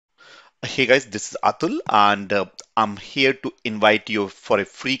Hey guys, this is Atul, and I'm here to invite you for a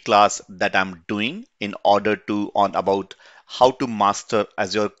free class that I'm doing in order to on about how to master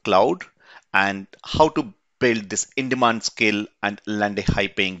Azure Cloud and how to build this in-demand skill and land a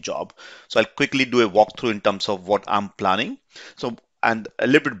high-paying job. So I'll quickly do a walkthrough in terms of what I'm planning. So and a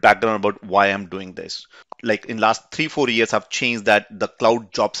little bit background about why I'm doing this. Like in last 3-4 years, I've changed that the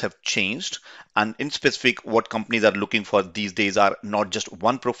cloud jobs have changed, and in specific, what companies are looking for these days are not just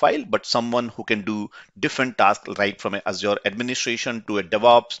one profile, but someone who can do different tasks, right from a Azure administration to a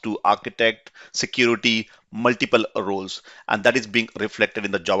DevOps to architect, security, multiple roles, and that is being reflected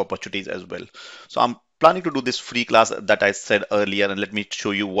in the job opportunities as well. So I'm planning to do this free class that I said earlier, and let me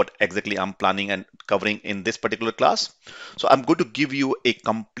show you what exactly I'm planning and covering in this particular class. So I'm going to give you a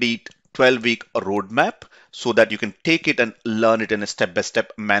complete 12-week roadmap so that you can take it and learn it in a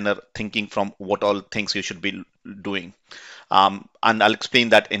step-by-step manner, thinking from what all things you should be doing. And I'll explain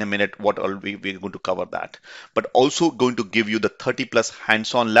that in a minute, what all we're going to cover that. But also going to give you the 30 plus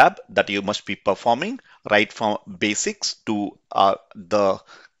hands-on lab that you must be performing, right from basics to the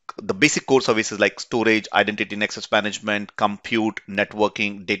basic core services like storage, identity and access management, compute,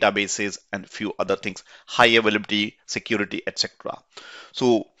 networking, databases, and few other things, high availability, security, etc.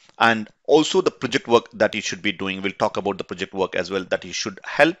 So, and also the project work that you should be doing. We'll talk about the project work as well that you should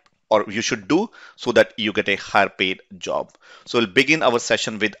help or you should do so that you get a higher paid job. So we'll begin our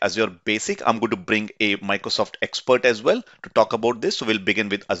session with Azure Basic. I'm going to bring a Microsoft expert as well to talk about this. So we'll begin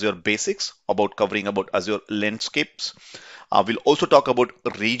with Azure Basics, about covering about Azure landscapes. We'll also talk about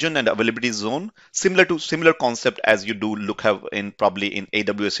region and availability zone, similar concept as you do look have in probably in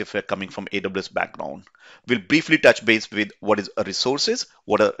AWS if you're coming from AWS background. We'll briefly touch base with what is resources,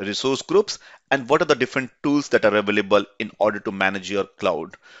 what are resource groups, and what are the different tools that are available in order to manage your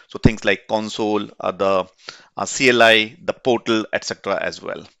cloud. So things like console, the CLI, the portal, etc. as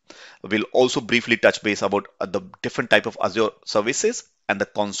well. We'll also briefly touch base about the different type of Azure services and the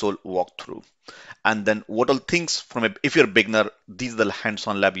console walkthrough. And then what all things from if you're a beginner, these are the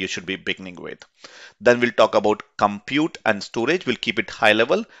hands-on lab you should be beginning with. Then we'll talk about compute and storage. We'll keep it high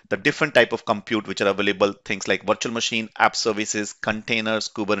level, the different type of compute which are available, things like virtual machine, app services, containers,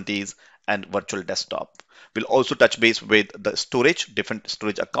 Kubernetes, and virtual desktop. We'll also touch base with the storage, different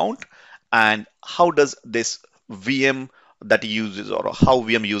storage account, and how does this VM that uses or how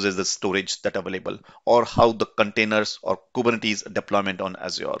VM uses the storage that available, or how the containers or Kubernetes deployment on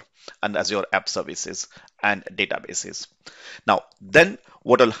Azure and Azure app services and databases. Now, then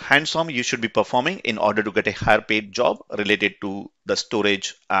what all hands-on you should be performing in order to get a higher paid job related to the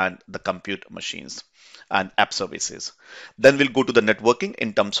storage and the compute machines and app services. Then we'll go to the networking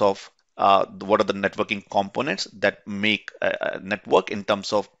in terms of what are the networking components that make a network in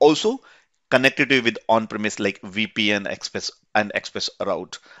terms of also connectivity with on-premise like VPN, Express and Express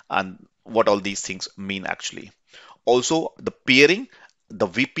route, and what all these things mean actually. Also, the peering, the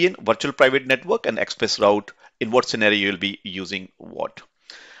VPN, virtual private network, and Express route, in what scenario you'll be using what.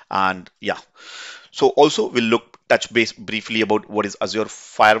 And yeah, so also we'll touch base briefly about what is Azure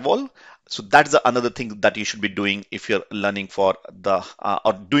Firewall. So that's another thing that you should be doing if you're learning for the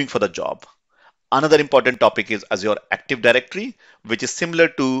or doing for the job. Another important topic is Azure Active Directory, which is similar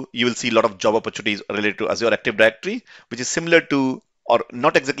to, you will see a lot of job opportunities related to Azure Active Directory, which is similar to, or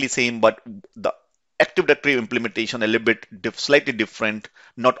not exactly same, but the Active Directory implementation a little bit slightly different,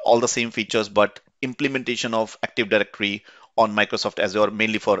 not all the same features, but implementation of Active Directory on Microsoft Azure,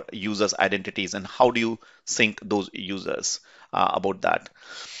 mainly for users' identities, and how do you sync those users about that.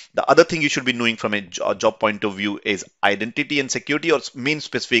 The other thing you should be knowing from a job point of view is identity and security, or main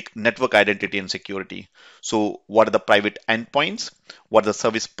specific network identity and security. So what are the private endpoints? What are the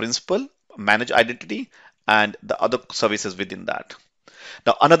service principal, manage identity, and the other services within that.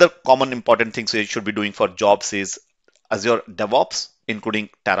 Now, another common important things you should be doing for jobs is Azure DevOps, including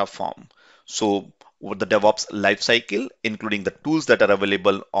Terraform. So with the DevOps lifecycle, including the tools that are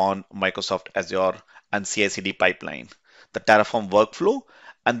available on Microsoft Azure and CI/CD pipeline, the Terraform workflow,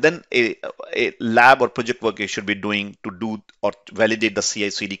 and then a lab or project work you should be doing to do or validate the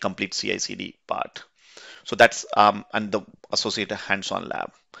CI/CD, complete CI/CD part. So that's and the associated hands-on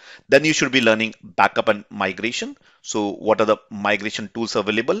lab. Then you should be learning backup and migration. So what are the migration tools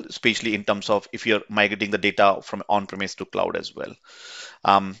available, especially in terms of if you're migrating the data from on-premise to cloud as well.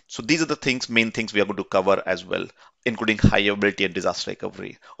 So these are the main things we are going to cover as well, including high availability and disaster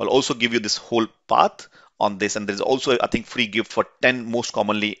recovery. I'll also give you this whole path on this, and there's also, I think, free gift for 10 most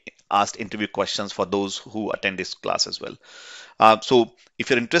commonly asked interview questions for those who attend this class as well. So if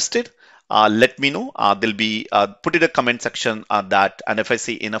you're interested, let me know. There'll be put in a comment section that, and if I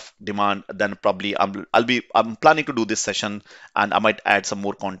see enough demand, then probably I'm planning to do this session, and I might add some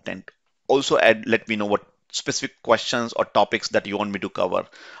more content also let me know what specific questions or topics that you want me to cover,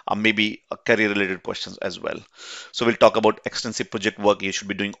 maybe career related questions as well. So we'll talk about extensive project work you should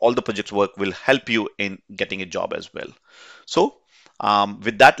be doing. All the project work will help you in getting a job as well. So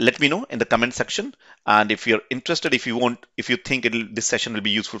with that, let me know in the comment section. And if you're interested, if you think this session will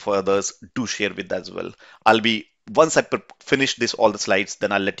be useful for others, do share with that as well. Once I finish all the slides,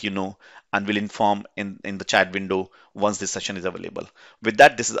 then I'll let you know and will inform in the chat window once this session is available. With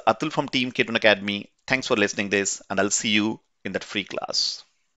that, this is Atul from Team K21 Academy. Thanks for listening this, and I'll see you in that free class.